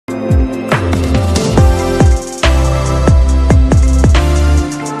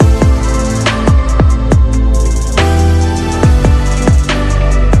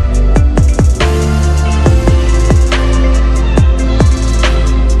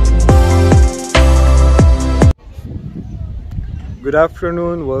Good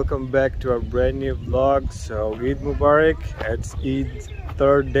afternoon, welcome back to our brand new vlog. So Eid Mubarak, it's Eid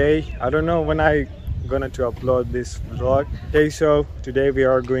third day. I don't know when I gonna to upload this vlog. Okay, so today we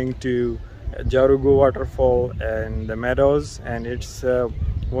are going to Jarogo waterfall and the meadows, and it's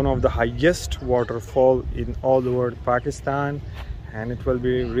one of the highest waterfall in all over Pakistan, and it will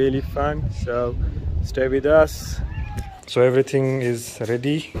be really fun, so stay with us. So everything is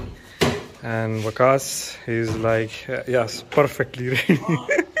ready and Wakas is like yes, perfectly ready.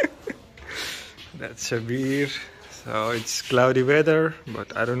 That's Shabir. So it's cloudy weather,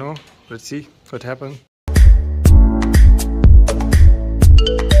 but I don't know, let's see what happens.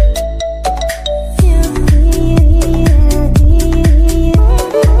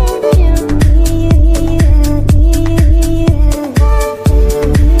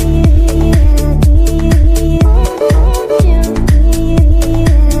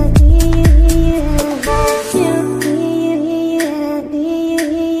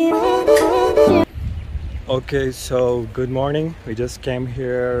 Okay, so good morning. We just came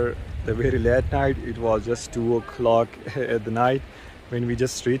here the very late night. It was just 2 o'clock at the night when we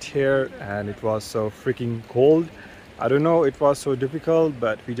just reached here, and it was so freaking cold. I don't know, it was so difficult,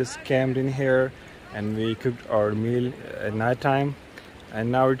 but we just camped in here and we cooked our meal at night time. And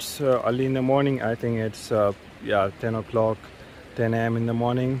now it's early in the morning. I think it's 10 o'clock, 10 a.m. in the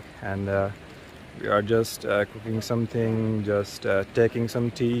morning, and we are just cooking something, just taking some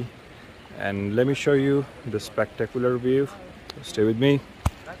tea. And let me show you the spectacular view. Stay with me.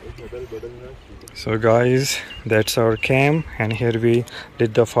 So guys, that's our camp, and here we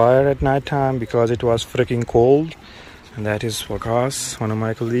lit the fire at night time because it was freaking cold. And that is Wakas, one of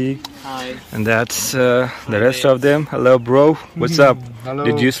my colleagues. Hi. And that's the rest of them. Hello bro, what's up? Hello.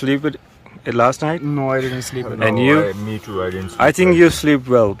 Did you sleep it last night? No, I didn't sleep. And you? Me too, I didn't sleep. I think you sleep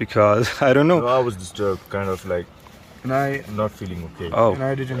well because I don't know. No, I was disturbed, kind of like not feeling okay. Oh, And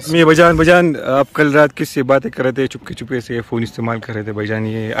I didn't sleep. मैं भाईजान आप कल रात किससे बातें कर रहे थे, चुपके चुपके से फोन इस्तेमाल कर रहे थे भाईजान?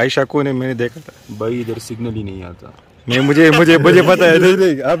 ये आयशा कौन है? मैंने देखा था भाई, इधर सिग्नल ही नहीं आता। नहीं, मुझे पता है।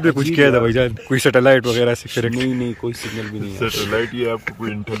 नहीं, आपने कुछ किया था भाईजान, कोई सैटेलाइट वगैरह से फिर? नहीं, कोई सिग्नल भी नहीं है। सैटेलाइट ये आपको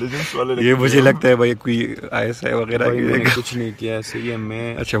कोई इंटेलिजेंस वाले ये मुझे लगता है भाई कोई ISI वगैरह की। मैंने कुछ नहीं किया, ऐसे ही है।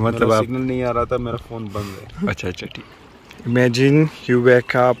 मैं अच्छा, मतलब आप सिग्नल नहीं आ रहा था, मेरा फोन बंद है। अच्छा ठीक। Imagine you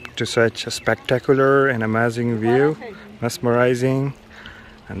wake up to such a spectacular and amazing view, mesmerizing,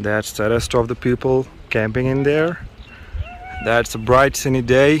 and that's the rest of the people camping in there. That's a bright sunny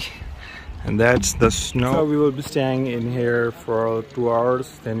day, and that's the snow. So we will be staying in here for 2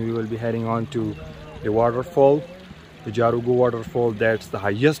 hours, then we will be heading on to the waterfall, the Jarogo waterfall. That's the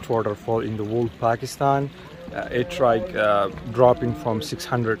highest waterfall in the whole Pakistan. It's like dropping from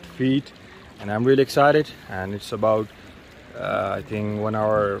 600 feet, and I'm really excited. And it's about I think 1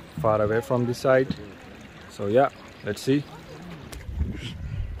 hour far away from this side. So yeah, let's see.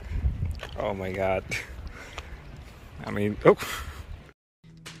 Oh my god, I mean, oh.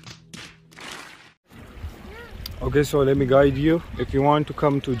 Okay, so let me guide you. If you want to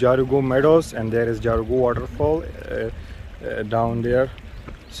come to Jarogo meadows, and there is Jarogo waterfall down there.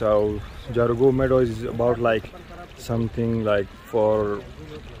 So Jarogo meadows is about like something like for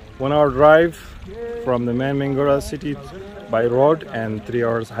 1 hour drive from the main Mingora city by road, and 3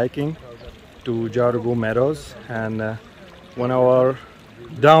 hours hiking to Jarogo meadows, and 1 hour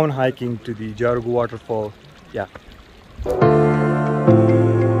down hiking to the Jarogo waterfall. Yeah.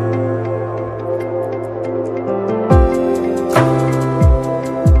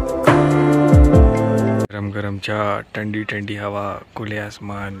 गरम गरम चाय, ठंडी ठंडी हवा, खुले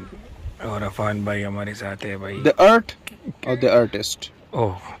आसमान, और अफान भाई हमारे साथ है भाई। The art or the artist?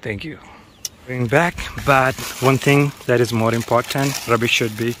 Oh, thank you. Going back, but one thing that is more important, rubbish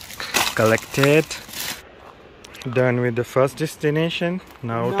should be collected. Done with the first destination.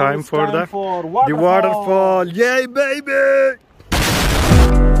 Now time for the waterfall. Yay, baby!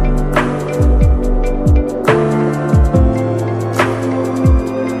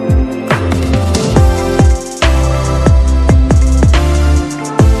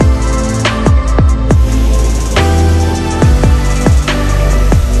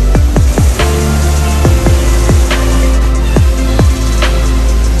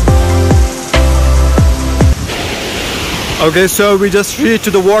 Okay, so we just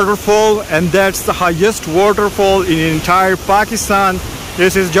reached the waterfall, and that's the highest waterfall in entire Pakistan.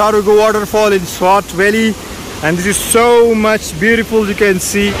 This is Jarogo waterfall in Swat Valley, and this is so much beautiful. You can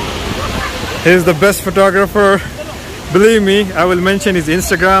see he's the best photographer. Believe me, I will mention his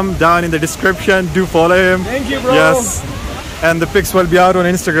Instagram down in the description. Do follow him. Thank you, bro. Yes, and the pics will be out on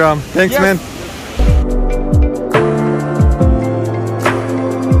Instagram. Thanks, yes. man.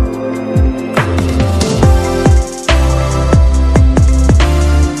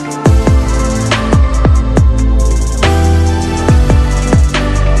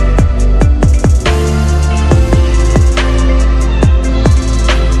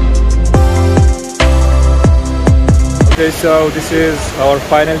 Okay, so this is our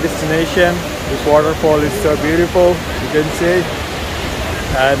final destination. This waterfall is so beautiful, you can see.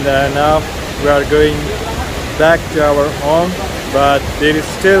 And now we are going back to our home, but there is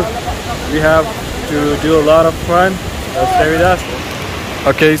still, we have to do a lot of fun. Stay with us.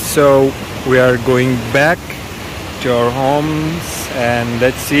 Okay, so we are going back to our homes and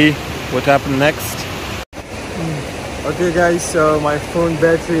let's see what happened next. Okay guys, so my phone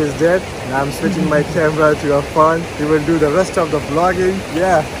battery is dead and I'm switching my camera to affan. We will do the rest of the vlogging.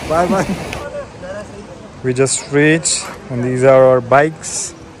 Yeah, bye bye. We just reached and these are our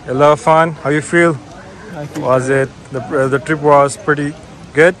bikes. Hello affan, how you feel? Was it, the trip was pretty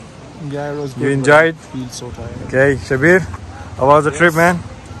good? Yeah, it was good. You enjoyed? I feel so tired. Okay, Shabir, how was the trip, man?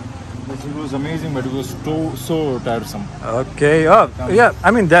 It was amazing, but it was so tiresome. Okay, oh yeah,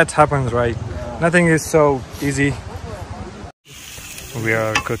 I mean that happens, right? Nothing is so easy. We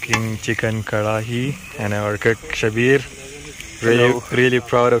are cooking chicken karahi and our cook Shabir. Really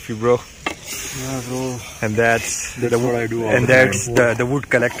proud of you, bro. Yeah, bro. And that's What I do. and that's the wood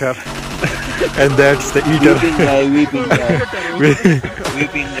collector. And that's the eater. Weeping guy. We-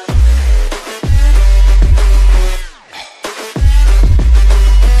 Weeping guy.